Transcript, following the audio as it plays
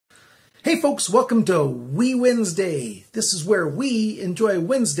Hey folks, welcome to Wee Wednesday. This is where we enjoy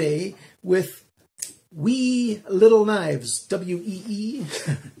Wednesday with wee little knives, W-E-E,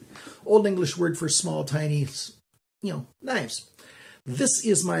 Old English word for small, tiny, knives. This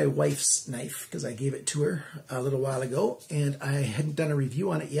is my wife's knife because I gave it to her a little while ago and I hadn't done a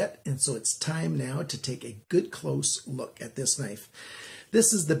review on it yet, and so it's time now to take a good close look at this knife.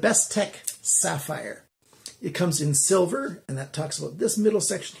 This is the Bestech SAPPHIRE. It comes in silver, and that talks about this middle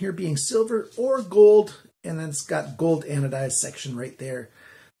section here being silver or gold, and then it's got gold anodized section right there.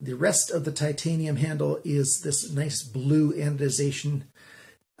 The rest of the titanium handle is this nice blue anodization,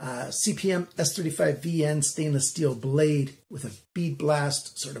 CPM S35VN stainless steel blade with a bead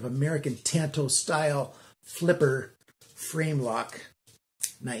blast, sort of American Tanto style flipper frame lock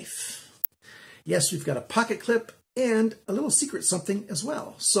knife. Yes, we've got a pocket clip and a little secret something as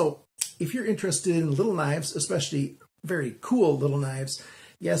well. So if you're interested in little knives, especially very cool little knives,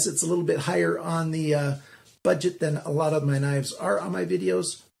 yes, it's a little bit higher on the budget than a lot of my knives are on my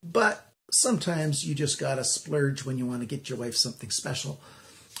videos, but sometimes you just gotta splurge when you want to get your wife something special.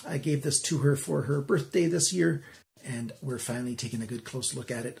 I gave this to her for her birthday this year, and we're finally taking a good close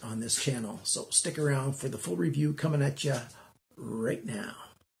look at it on this channel. So stick around for the full review coming at you right now.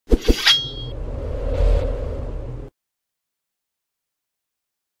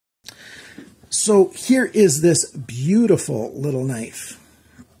 So here is this beautiful little knife.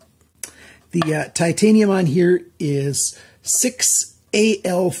 The titanium on here is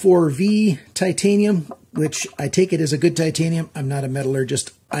 6Al4V titanium, which I take it as a good titanium. I'm not a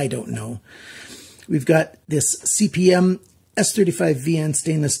metallurgist. I don't know. We've got this CPM S35VN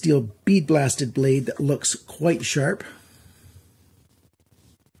stainless steel bead blasted blade that looks quite sharp.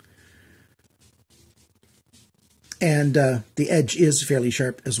 And the edge is fairly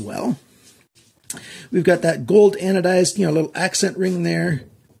sharp as well. We've got that gold anodized, little accent ring there.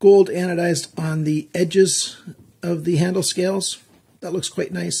 Gold anodized on the edges of the handle scales. That looks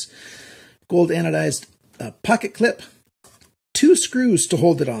quite nice. Gold anodized pocket clip. 2 screws to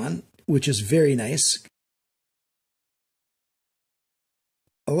hold it on, which is very nice.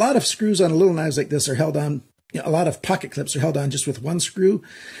 A lot of screws on little knives like this are held on, a lot of pocket clips are held on just with 1 screw,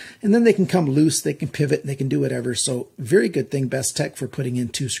 and then they can come loose, they can pivot, and they can do whatever. So very good thing, Bestech, for putting in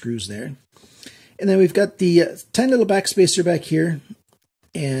 2 screws there. And then we've got the tiny little back spacer back here,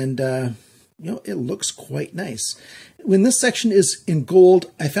 and it looks quite nice. When this section is in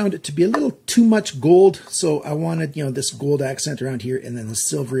gold, I found it to be a little too much gold, so I wanted this gold accent around here and then the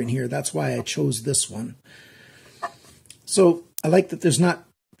silver in here. That's why I chose this one. So I like that there's not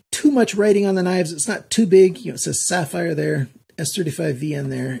too much writing on the knives. It's not too big. It says Sapphire there, S35VN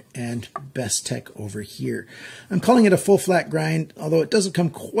there, and Bestech over here. I'm calling it a full flat grind, although it doesn't come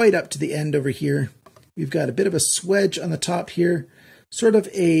quite up to the end over here. We've got a bit of a swedge on the top here, sort of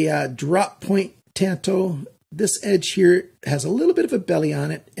a drop point Tanto. This edge here has a little bit of a belly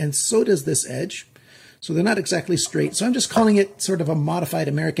on it, and so does this edge. So they're not exactly straight. So I'm just calling it sort of a modified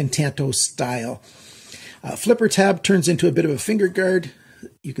American Tanto style. Flipper tab turns into a bit of a finger guard.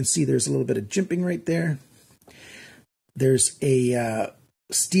 You can see there's a little bit of jimping right there. There's a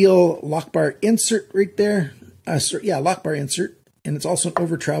steel lock bar insert right there. Lock bar insert. And it's also an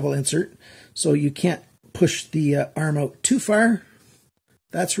over travel insert. So you can't push the arm out too far.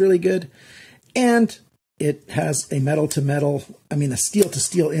 That's really good. And it has a a steel to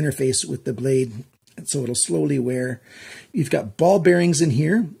steel interface with the blade. And so it'll slowly wear. You've got ball bearings in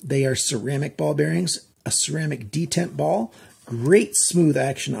here. They are ceramic ball bearings. A ceramic detent ball. Great smooth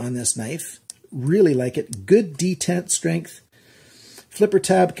action on this knife. Really like it. Good detent strength. Flipper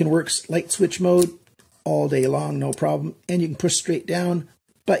tab can work light switch mode all day long, no problem. And you can push straight down,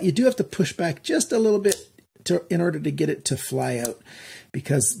 but you do have to push back just a little bit in order to get it to fly out,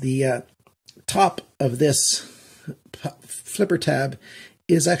 because the top of this flipper tab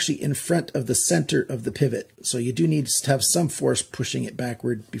is actually in front of the center of the pivot. So you do need to have some force pushing it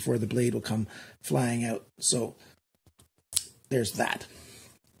backward before the blade will come flying out. So there's that.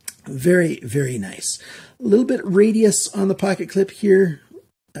 Very, very nice. A little bit radius on the pocket clip here.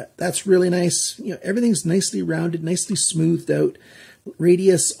 That's really nice. Everything's nicely rounded, nicely smoothed out.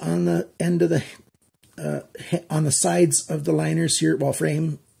 Radius on the end of the, on the sides of the liners here,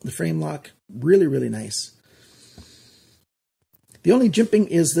 the frame lock. Really, really nice. The only jimping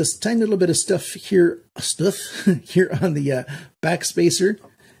is this tiny little bit of stuff here on the back spacer,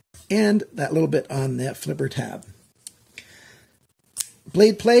 and that little bit on that flipper tab.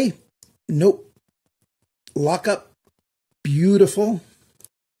 Blade play, nope. Lock up, beautiful.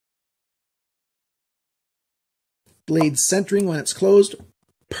 Blade centering when it's closed,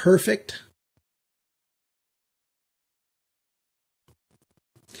 perfect.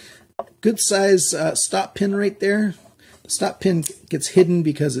 good size stop pin right there. The stop pin gets hidden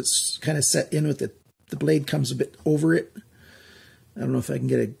because it's kind of set in with the blade comes a bit over it. I don't know if I can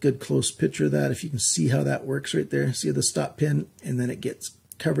get a good close picture of that, if you can see how that works right there. See the stop pin, and then it gets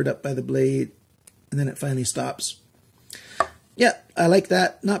covered up by the blade, and then it finally stops. Yeah, I like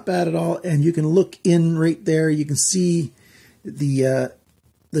that. Not bad at all. And you can look in right there. You can see the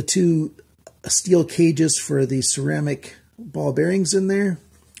two steel cages for the ceramic ball bearings in there.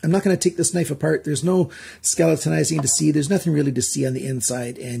 I'm not going to take this knife apart. There's no skeletonizing to see. There's nothing really to see on the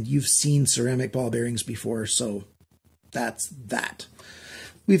inside, and you've seen ceramic ball bearings before, so that's that.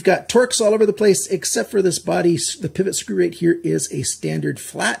 We've got Torx all over the place, except for this body. The pivot screw right here is a standard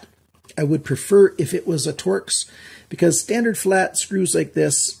flat. I would prefer if it was a Torx, because standard flat screws like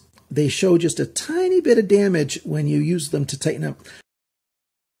this, they show just a tiny bit of damage when you use them to tighten up.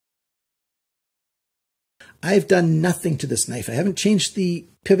 I've done nothing to this knife. I haven't changed the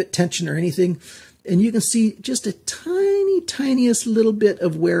pivot tension or anything. And you can see just a tiniest little bit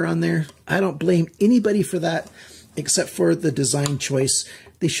of wear on there. I don't blame anybody for that, except for the design choice.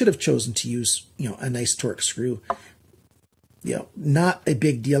 They should have chosen to use, a nice Torx screw. Not a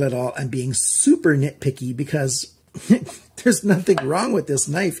big deal at all. I'm being super nitpicky because there's nothing wrong with this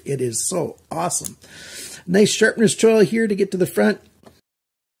knife. It is so awesome. Nice sharpener's choil here to get to the front.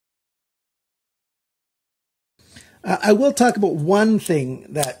 I will talk about one thing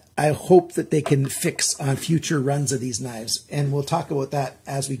that I hope that they can fix on future runs of these knives, and we'll talk about that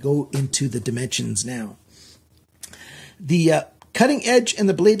as we go into the dimensions now. The cutting edge and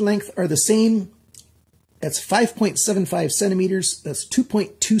the blade length are the same. That's 5.75 centimeters. That's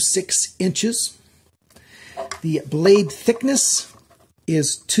 2.26 inches. The blade thickness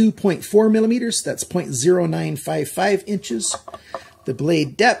is 2.4 millimeters. That's 0.0955 inches. The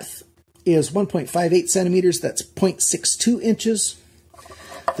blade depth is 1.58 centimeters. That's 0.62 inches.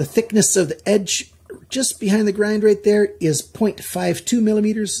 The thickness of the edge just behind the grind right there is 0.52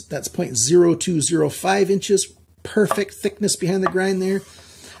 millimeters. That's 0.0205 inches. Perfect thickness behind the grind there.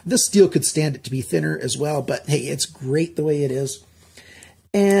 This steel could stand it to be thinner as well, but hey, it's great the way it is.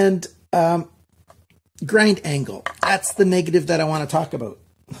 And grind angle. That's the negative that I want to talk about.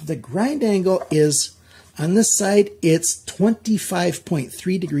 The grind angle is, on this side, it's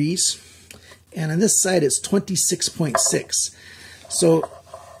 25.3 degrees. And on this side, it's 26.6. So,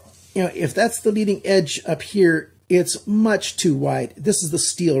 if that's the leading edge up here, it's much too wide. This is the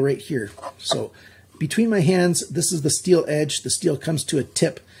steel right here. So between my hands, this is the steel edge. The steel comes to a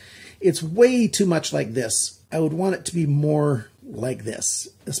tip. It's way too much like this. I would want it to be more like this,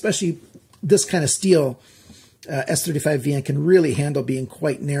 especially this kind of steel. S35VN can really handle being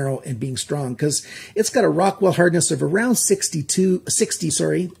quite narrow and being strong because it's got a Rockwell hardness of around 60,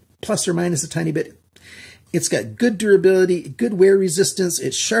 plus or minus a tiny bit. It's got good durability, good wear resistance.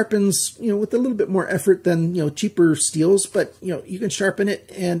 It sharpens, with a little bit more effort than, cheaper steels, but, you can sharpen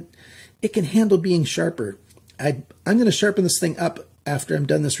it and it can handle being sharper. I'm going to sharpen this thing up after I'm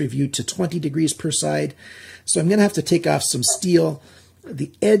done this review to 20 degrees per side. So I'm going to have to take off some steel.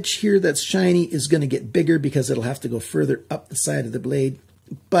 The edge here that's shiny is going to get bigger because it'll have to go further up the side of the blade,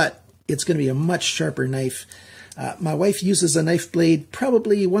 but it's going to be a much sharper knife. My wife uses a knife blade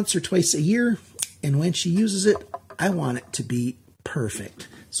probably once or twice a year, and when she uses it, I want it to be perfect.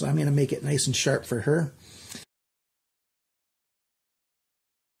 So I'm going to make it nice and sharp for her.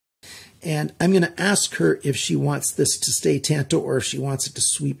 And I'm going to ask her if she wants this to stay tanto or if she wants it to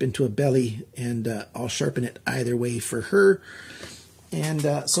sweep into a belly, and I'll sharpen it either way for her.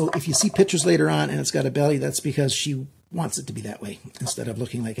 And so if you see pictures later on and it's got a belly, that's because she wants it to be that way instead of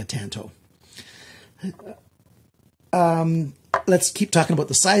looking like a tanto. Let's keep talking about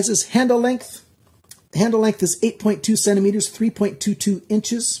the sizes. Handle length. Handle length is 8.2 centimeters, 3.22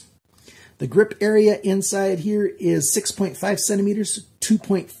 inches. The grip area inside here is 6.5 centimeters,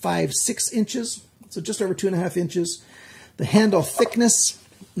 2.56 inches. So just over 2.5 inches. The handle thickness,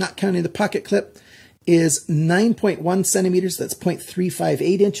 not counting the pocket clip, is 9.1 centimeters. That's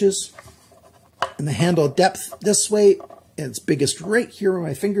 0.358 inches. And the handle depth this way, its biggest right here where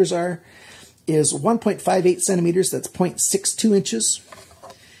my fingers are, is 1.58 centimeters. That's 0.62 inches.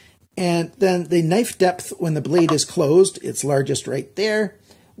 And then the knife depth when the blade is closed, its largest right there,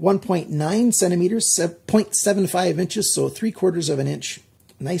 1.9 centimeters, 0.75 inches, so 3/4 of an inch,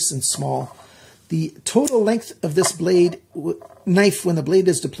 nice and small. The total length of this blade knife when the blade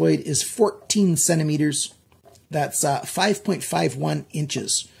is deployed is 14 centimeters. That's 5.51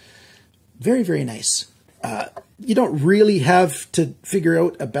 inches. Very, very nice. You don't really have to figure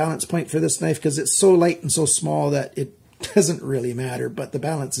out a balance point for this knife because it's so light and so small that it doesn't really matter, but the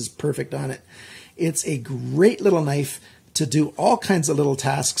balance is perfect on it. It's a great little knife to do all kinds of little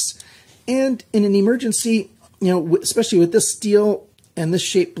tasks. And in an emergency, especially with this steel and this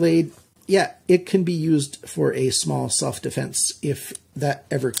shaped blade, yeah, it can be used for a small self-defense if that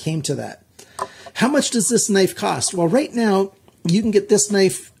ever came to that. How much does this knife cost? Well, right now, you can get this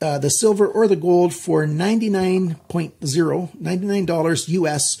knife, the silver or the gold, for $99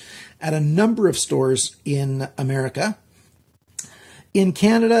 US at a number of stores in America. In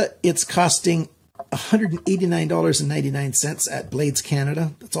Canada, it's costing $189.99 at Blades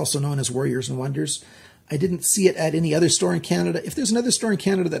Canada. That's also known as Warriors and Wonders. I didn't see it at any other store in Canada. If there's another store in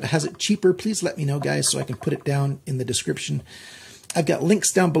Canada that has it cheaper, please let me know, guys, so I can put it down in the description. I've got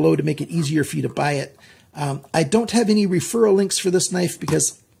links down below to make it easier for you to buy it. I don't have any referral links for this knife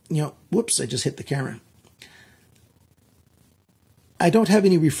because, whoops, I just hit the camera. I don't have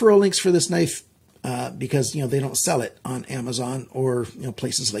any referral links for this knife because, they don't sell it on Amazon or,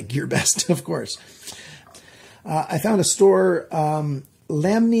 places like GearBest, of course. I found a store,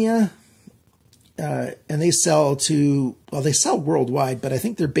 Lamnia, and they sell they sell worldwide, but I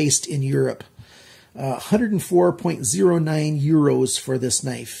think they're based in Europe. 104.09 euros for this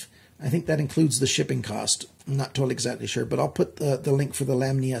knife. I think that includes the shipping cost. I'm not totally exactly sure, but I'll put the link for the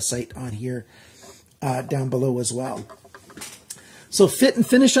Lamnia site on here down below as well. So fit and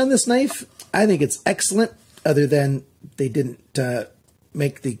finish on this knife, I think it's excellent, other than they didn't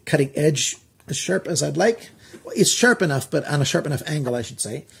make the cutting edge as sharp as I'd like. Well, it's sharp enough, but on a sharp enough angle, I should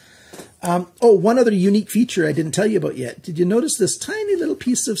say. Oh, one other unique feature I didn't tell you about yet. Did you notice this tiny little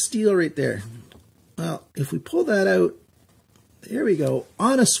piece of steel right there? Well, if we pull that out, there we go.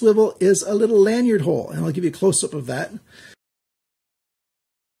 On a swivel is a little lanyard hole, and I'll give you a close-up of that.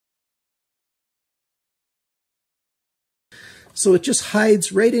 So it just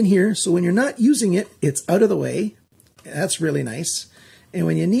hides right in here. So when you're not using it, it's out of the way. That's really nice. And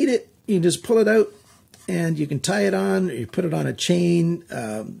when you need it, you can just pull it out, and you can tie it on, or you put it on a chain,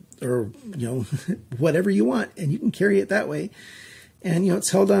 or whatever you want, and you can carry it that way. And it's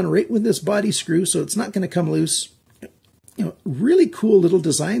held on right with this body screw, so it's not going to come loose. Really cool little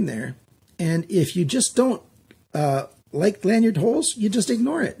design there. And if you just don't like lanyard holes, you just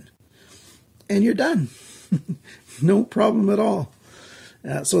ignore it, and you're done. No problem at all.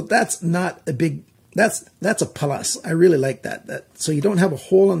 So that's not a big. That's a plus. I really like that. So you don't have a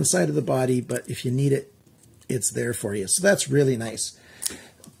hole on the side of the body, but if you need it, it's there for you. So that's really nice.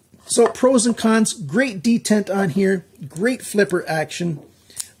 So pros and cons, great detent on here, great flipper action,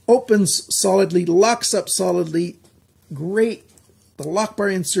 opens solidly, locks up solidly, great. The lock bar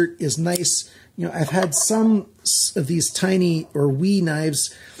insert is nice. I've had some of these tiny or wee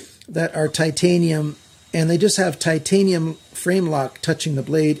knives that are titanium, and they just have titanium frame lock touching the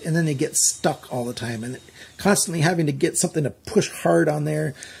blade, and then they get stuck all the time, and constantly having to get something to push hard on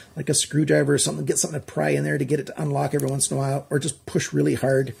there, like a screwdriver or something, get something to pry in there to get it to unlock every once in a while, or just push really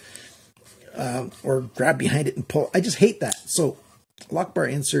hard. Or grab behind it and pull. I just hate that. So lock bar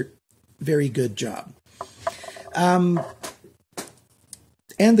insert, very good job. And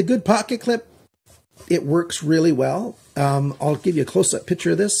the good pocket clip, it works really well. I'll give you a close-up picture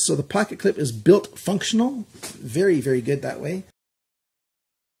of this. So the pocket clip is built functional. Very, very good that way.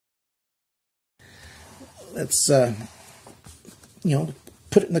 Let's, put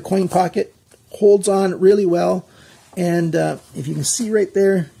it in the coin pocket. Holds on really well. And if you can see right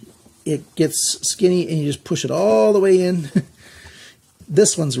there, it gets skinny and you just push it all the way in.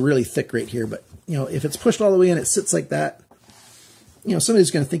 This one's really thick right here, but if it's pushed all the way in, it sits like that. Somebody's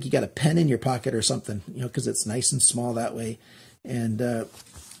going to think you got a pen in your pocket or something, because it's nice and small that way. And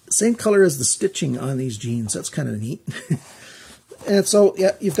same color as the stitching on these jeans. That's kind of neat. And so,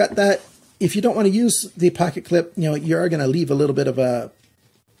 yeah, you've got that. If you don't want to use the pocket clip, you are going to leave a little bit of a,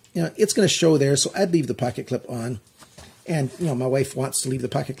 it's going to show there. So I'd leave the pocket clip on. And, my wife wants to leave the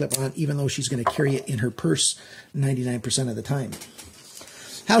pocket clip on, even though she's going to carry it in her purse 99% of the time.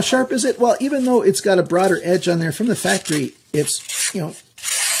 How sharp is it? Well, even though it's got a broader edge on there from the factory, it's,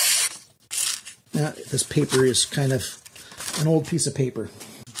 this paper is kind of an old piece of paper.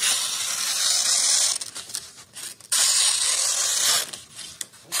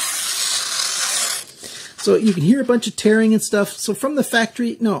 So you can hear a bunch of tearing and stuff. So from the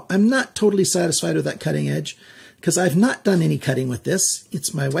factory, no, I'm not totally satisfied with that cutting edge, because I've not done any cutting with this.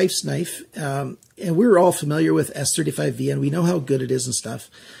 It's my wife's knife, and we're all familiar with S35V, and we know how good it is and stuff.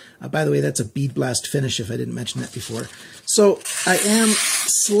 By the way, that's a bead blast finish, if I didn't mention that before. So I am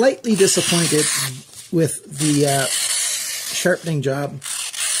slightly disappointed with the sharpening job.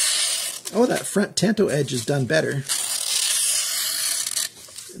 Oh, that front tanto edge is done better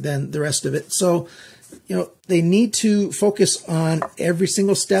than the rest of it. So, they need to focus on every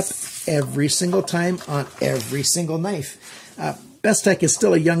single step, every single time, on every single knife. Bestech is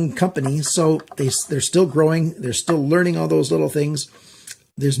still a young company, so they're still growing. They're still learning all those little things.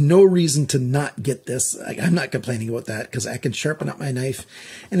 There's no reason to not get this. I'm not complaining about that because I can sharpen up my knife.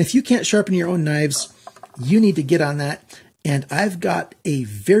 And if you can't sharpen your own knives, you need to get on that. And I've got a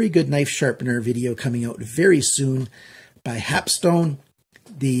very good knife sharpener video coming out very soon by Hapstone.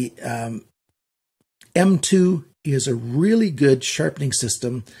 The M2 is a really good sharpening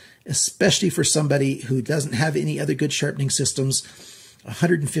system, especially for somebody who doesn't have any other good sharpening systems.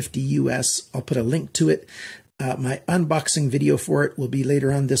 $150 US. I'll put a link to it. My unboxing video for it will be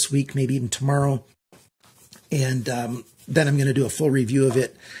later on this week, maybe even tomorrow. And then I'm going to do a full review of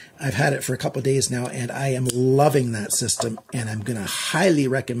it. I've had it for a couple of days now, and I am loving that system, and I'm going to highly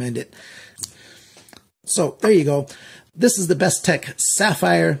recommend it. So there you go. This is the Bestech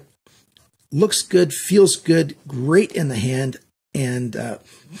Sapphire. Looks good, feels good, great in the hand, and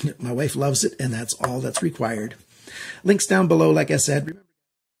my wife loves it, and that's all that's required. Links down below, like I said.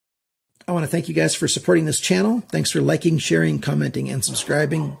 I want to thank you guys for supporting this channel. Thanks for liking, sharing, commenting, and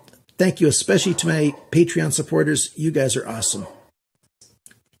subscribing. Thank you especially to my Patreon supporters. You guys are awesome.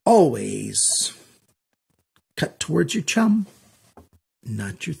 Always cut towards your chum,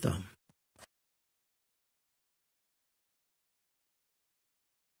 not your thumb.